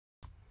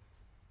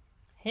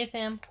Hey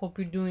fam, hope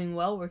you're doing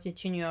well. We're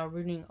continuing our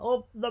reading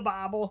of the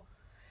Bible.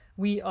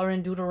 We are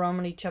in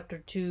Deuteronomy chapter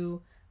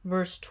 2,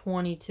 verse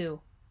 22.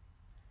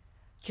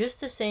 Just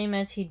the same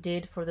as he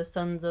did for the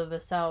sons of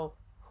Esau,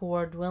 who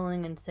are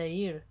dwelling in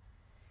Seir,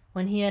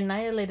 when he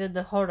annihilated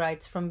the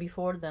Horites from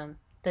before them,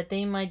 that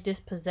they might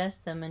dispossess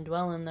them and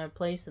dwell in their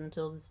place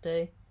until this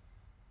day.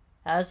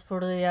 As for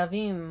the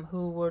Yavim,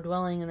 who were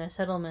dwelling in the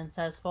settlements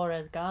as far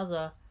as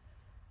Gaza,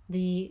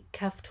 the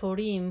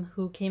Caphtorim,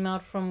 who came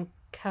out from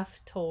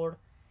Caphtor,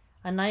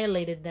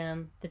 annihilated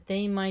them, that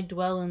they might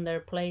dwell in their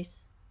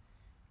place.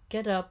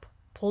 Get up,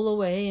 pull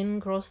away,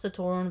 and cross the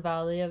torrent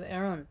valley of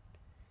Arnon.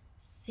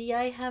 See,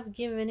 I have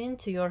given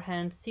into your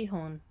hand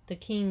Sihon, the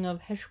king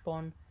of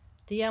Heshbon,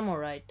 the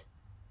Amorite.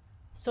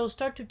 So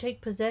start to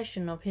take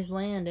possession of his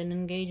land and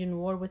engage in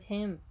war with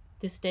him.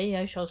 This day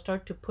I shall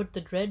start to put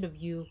the dread of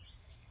you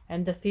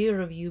and the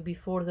fear of you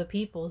before the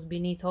peoples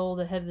beneath all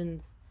the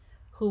heavens,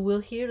 who will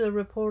hear the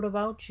report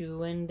about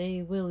you, and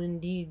they will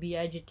indeed be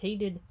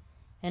agitated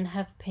and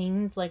have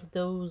pains like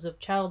those of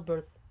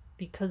childbirth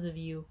because of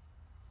you.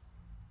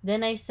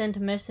 Then I sent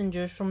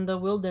messengers from the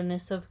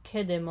wilderness of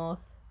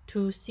Kedemoth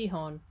to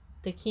Sihon,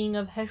 the king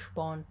of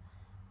Heshbon,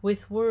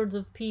 with words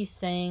of peace,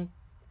 saying,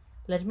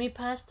 Let me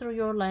pass through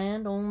your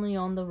land, only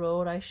on the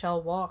road I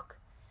shall walk.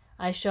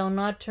 I shall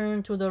not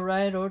turn to the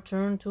right or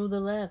turn to the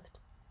left.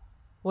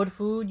 What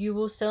food you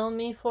will sell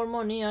me for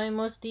money I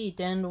must eat,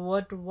 and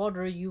what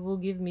water you will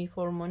give me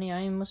for money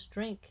I must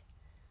drink.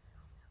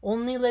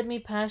 Only let me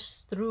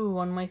pass through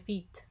on my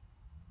feet,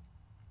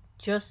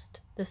 just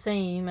the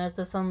same as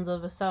the sons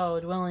of Esau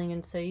dwelling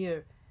in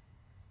Seir,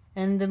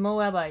 and the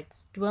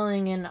Moabites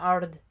dwelling in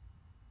Ard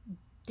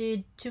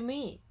did to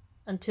me,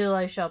 until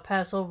I shall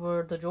pass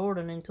over the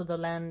Jordan into the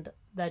land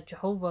that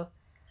Jehovah,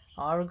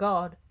 our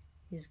God,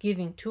 is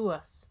giving to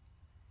us.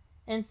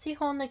 And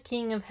Sihon the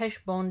king of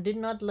Heshbon did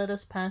not let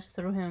us pass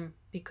through him,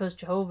 because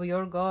Jehovah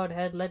your God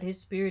had let his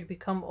spirit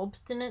become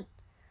obstinate,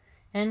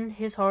 and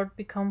his heart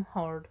become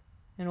hard,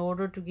 in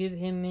order to give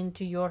him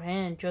into your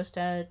hand just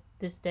at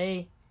this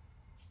day.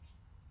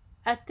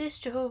 At this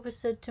Jehovah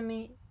said to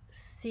me,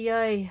 See,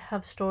 I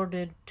have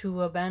started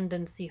to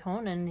abandon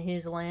Sihon and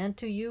his land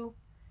to you.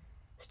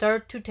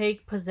 Start to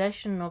take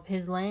possession of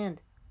his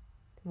land.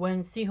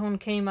 When Sihon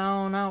came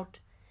on out,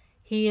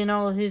 he and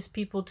all his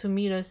people to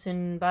meet us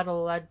in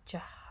battle at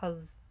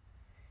Jahaz,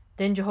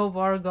 then Jehovah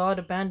our God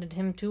abandoned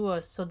him to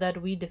us, so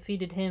that we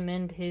defeated him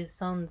and his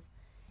sons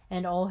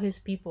and all his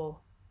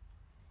people.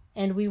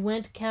 And we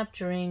went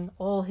capturing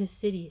all his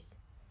cities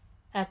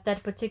at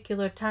that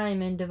particular time,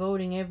 and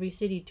devoting every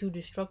city to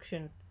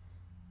destruction,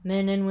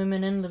 men and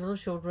women and little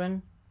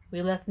children.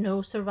 We left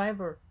no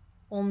survivor.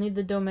 Only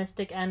the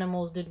domestic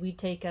animals did we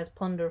take as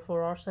plunder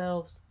for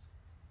ourselves,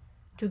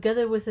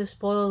 together with the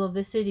spoil of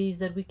the cities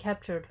that we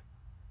captured.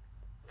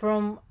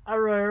 From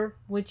Arar,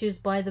 which is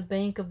by the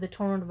bank of the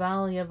torrent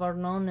valley of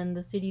Arnon, and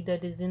the city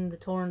that is in the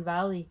torrent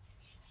valley,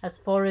 as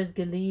far as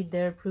Gilead,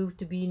 there proved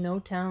to be no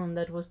town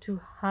that was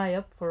too high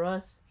up for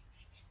us.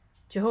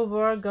 Jehovah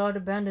our God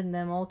abandoned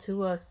them all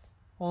to us.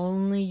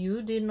 Only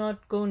you did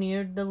not go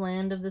near the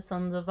land of the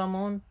sons of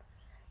Ammon,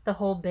 the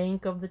whole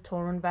bank of the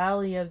torrent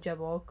valley of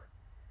Jabbok,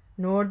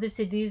 nor the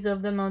cities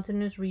of the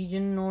mountainous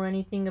region, nor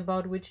anything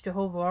about which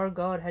Jehovah our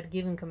God had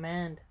given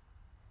command.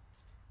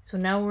 So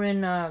now we're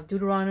in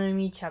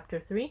Deuteronomy chapter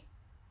 3.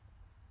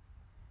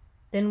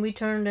 Then we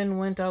turned and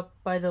went up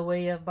by the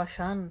way of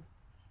Bashan.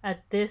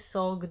 At this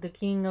Og the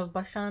king of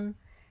Bashan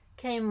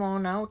came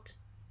on out,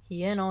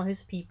 he and all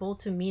his people,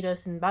 to meet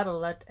us in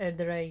battle at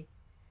Edrei.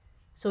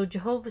 So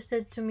Jehovah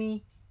said to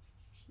me,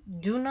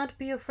 Do not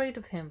be afraid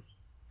of him,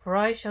 for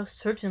I shall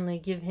certainly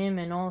give him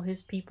and all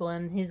his people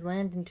and his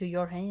land into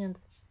your hands.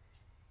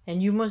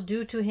 And you must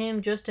do to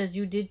him just as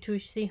you did to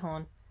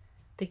Sihon,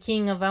 the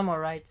king of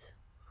Amorites,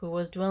 who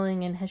was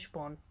dwelling in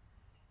Heshbon.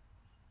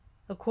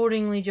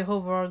 Accordingly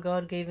Jehovah our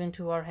God gave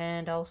into our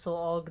hand also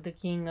Og the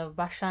king of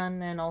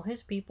Bashan and all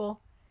his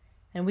people,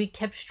 and we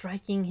kept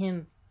striking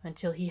him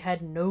until he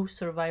had no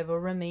survivor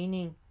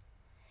remaining.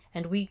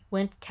 And we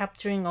went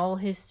capturing all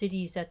his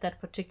cities at that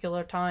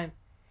particular time.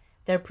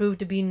 There proved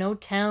to be no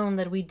town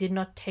that we did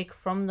not take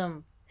from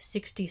them,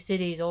 60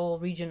 cities, all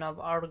region of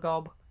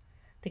Argob,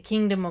 the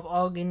kingdom of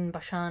Og in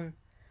Bashan.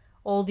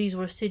 All these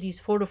were cities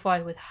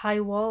fortified with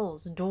high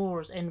walls,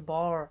 doors, and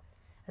bar,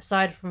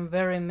 aside from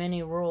very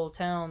many rural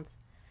towns.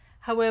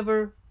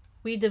 However,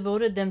 we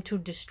devoted them to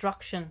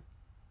destruction,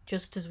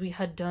 just as we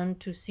had done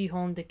to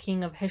Sihon the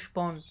king of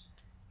Heshbon,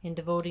 in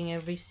devoting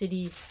every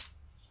city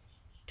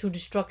to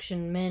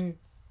destruction, men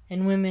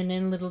and women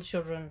and little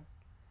children.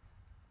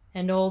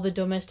 And all the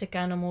domestic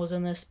animals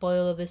and the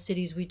spoil of the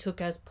cities we took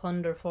as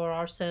plunder for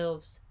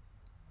ourselves.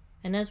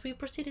 And as we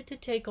proceeded to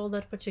take all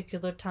that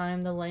particular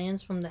time the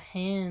lands from the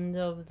hand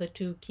of the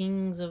 2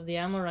 kings of the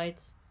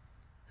Amorites,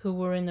 who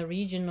were in the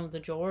region of the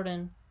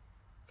Jordan,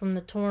 from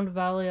the torrent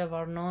valley of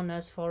Arnon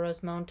as far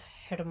as Mount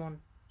Hermon.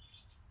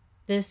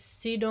 The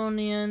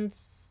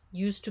Sidonians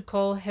used to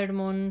call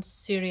Hermon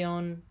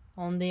Sirion,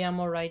 on the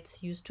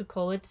Amorites used to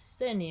call it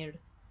Senir.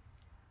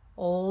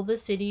 all the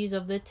cities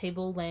of the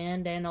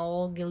tableland, and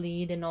all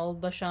Gilead, and all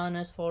Bashan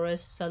as far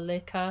as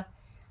Salekah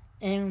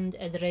and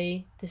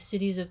Edrei, the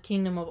cities of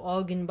kingdom of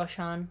Og in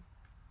Bashan.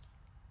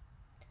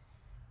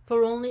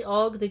 For only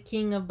Og the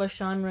king of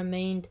Bashan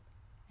remained,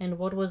 and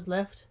what was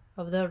left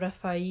of the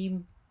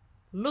Rephaim.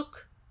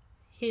 Look,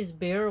 his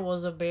bear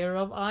was a bear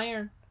of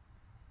iron.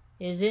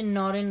 Is it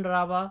not in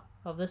Rabbah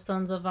of the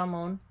sons of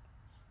Ammon?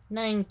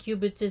 9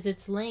 cubits is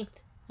its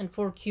length, and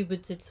 4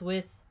 cubits its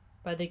width,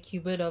 by the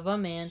cubit of a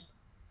man.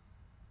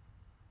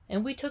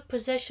 And we took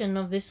possession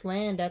of this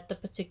land at the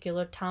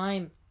particular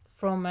time,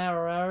 from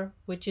Arar,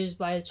 which is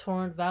by the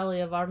torrent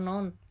valley of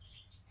Arnon,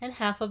 and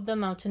half of the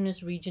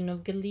mountainous region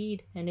of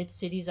Gilead, and its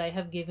cities I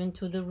have given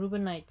to the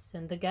Reubenites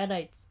and the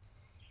Gadites,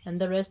 and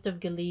the rest of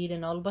Gilead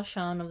and all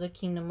Bashan of the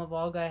kingdom of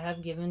Og I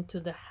have given to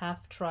the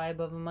half tribe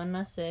of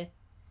Manasseh.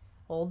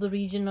 All the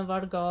region of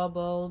Argob,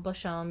 all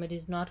Bashan, it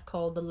is not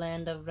called the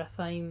land of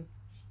Rephaim.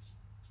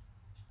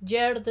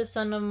 Jair the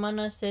son of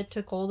Manasseh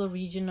took all the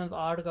region of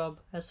Argob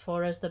as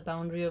far as the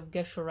boundary of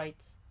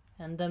Geshurites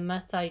and the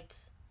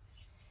Methites,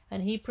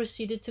 and he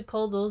proceeded to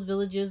call those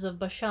villages of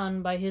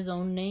Bashan by his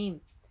own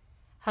name,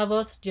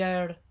 Havoth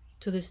Jair,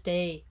 to this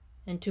day.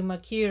 And to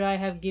Machir I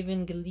have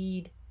given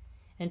Gilead,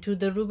 and to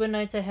the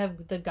Reubenites I have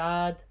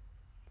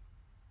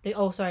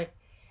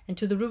and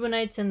to the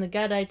Reubenites and the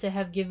Gadites I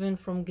have given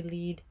from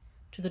Gilead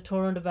to the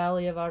torrent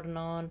valley of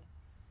Arnon,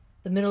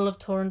 the middle of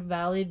torrent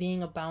valley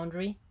being a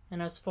boundary,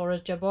 and as far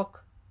as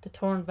Jabbok, the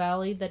torrent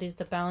valley that is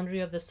the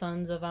boundary of the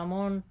sons of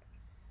Ammon,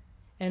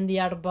 and the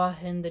Arba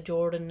and the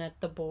Jordan at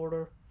the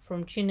border,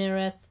 from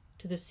Chinnereth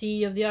to the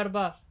sea of the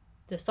Arba,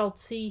 the salt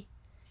sea,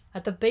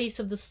 at the base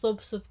of the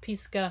slopes of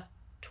Pisgah,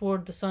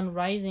 toward the sun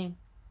rising.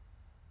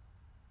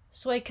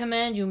 So I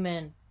command you,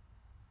 men,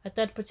 at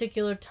that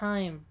particular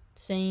time,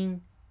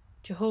 saying,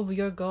 Jehovah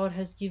your God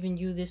has given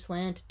you this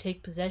land to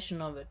take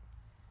possession of it.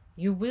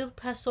 You will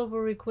pass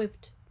over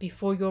equipped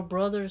before your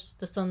brothers,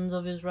 the sons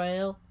of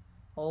Israel,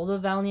 all the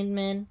valiant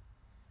men.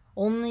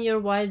 Only your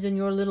wives and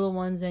your little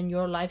ones and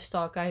your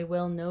livestock, I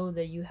well know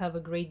that you have a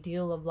great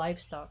deal of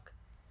livestock,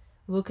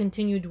 will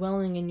continue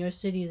dwelling in your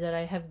cities that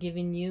I have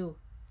given you,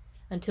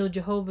 until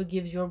Jehovah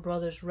gives your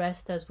brothers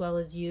rest as well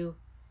as you,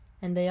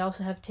 and they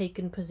also have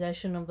taken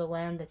possession of the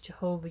land that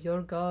Jehovah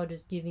your God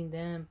is giving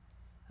them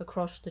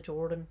across the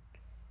Jordan.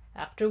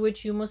 After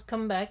which you must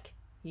come back,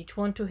 each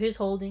one to his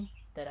holding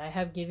that I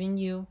have given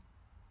you.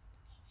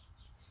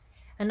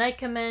 And I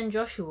command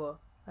Joshua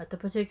at the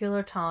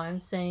particular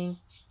time, saying,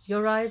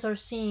 Your eyes are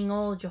seeing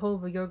all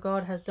Jehovah your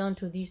God has done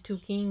to these 2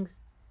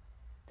 kings.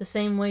 The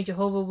same way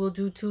Jehovah will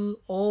do to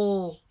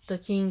all the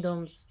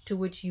kingdoms to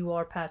which you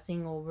are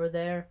passing over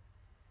there.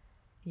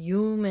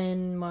 You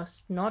men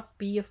must not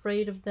be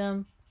afraid of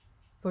them,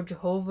 for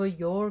Jehovah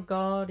your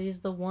God is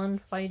the one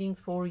fighting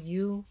for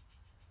you.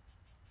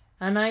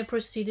 And I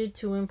proceeded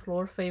to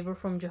implore favor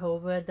from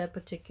Jehovah at that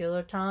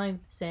particular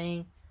time,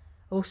 saying,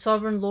 O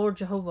sovereign Lord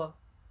Jehovah,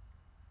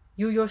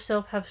 you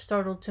yourself have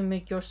startled to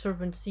make your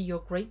servant see your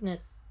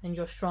greatness and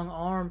your strong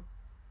arm.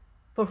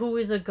 For who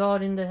is a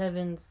God in the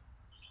heavens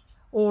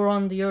or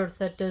on the earth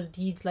that does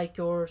deeds like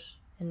yours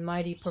and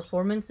mighty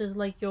performances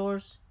like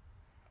yours?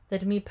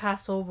 Let me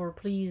pass over,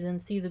 please,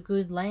 and see the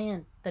good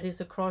land that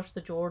is across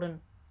the Jordan,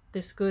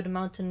 this good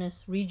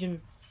mountainous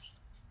region,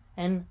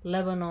 and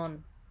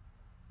Lebanon.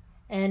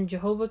 And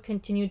Jehovah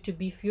continued to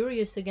be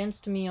furious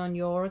against me on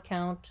your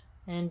account,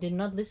 and did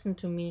not listen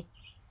to me.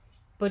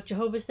 But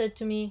Jehovah said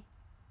to me,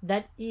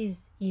 That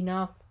is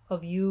enough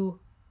of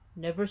you.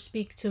 Never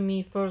speak to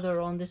me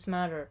further on this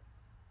matter.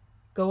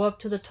 Go up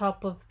to the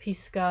top of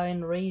Pisgah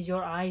and raise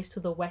your eyes to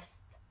the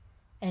west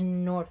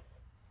and north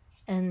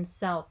and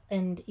south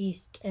and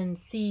east, and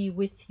see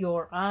with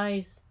your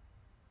eyes,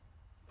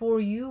 for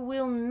you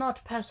will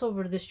not pass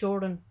over this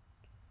Jordan.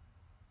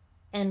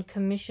 And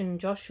commission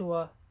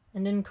Joshua,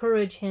 and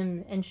encourage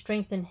him and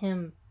strengthen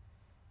him,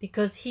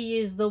 because he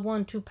is the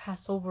one to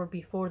pass over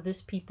before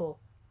this people,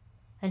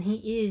 and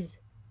he is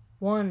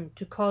one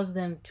to cause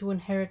them to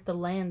inherit the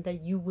land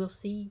that you will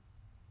see.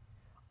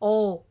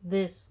 All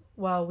this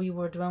while we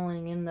were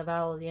dwelling in the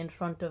valley in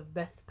front of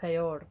Beth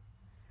Peor.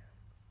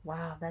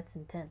 Wow, that's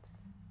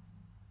intense.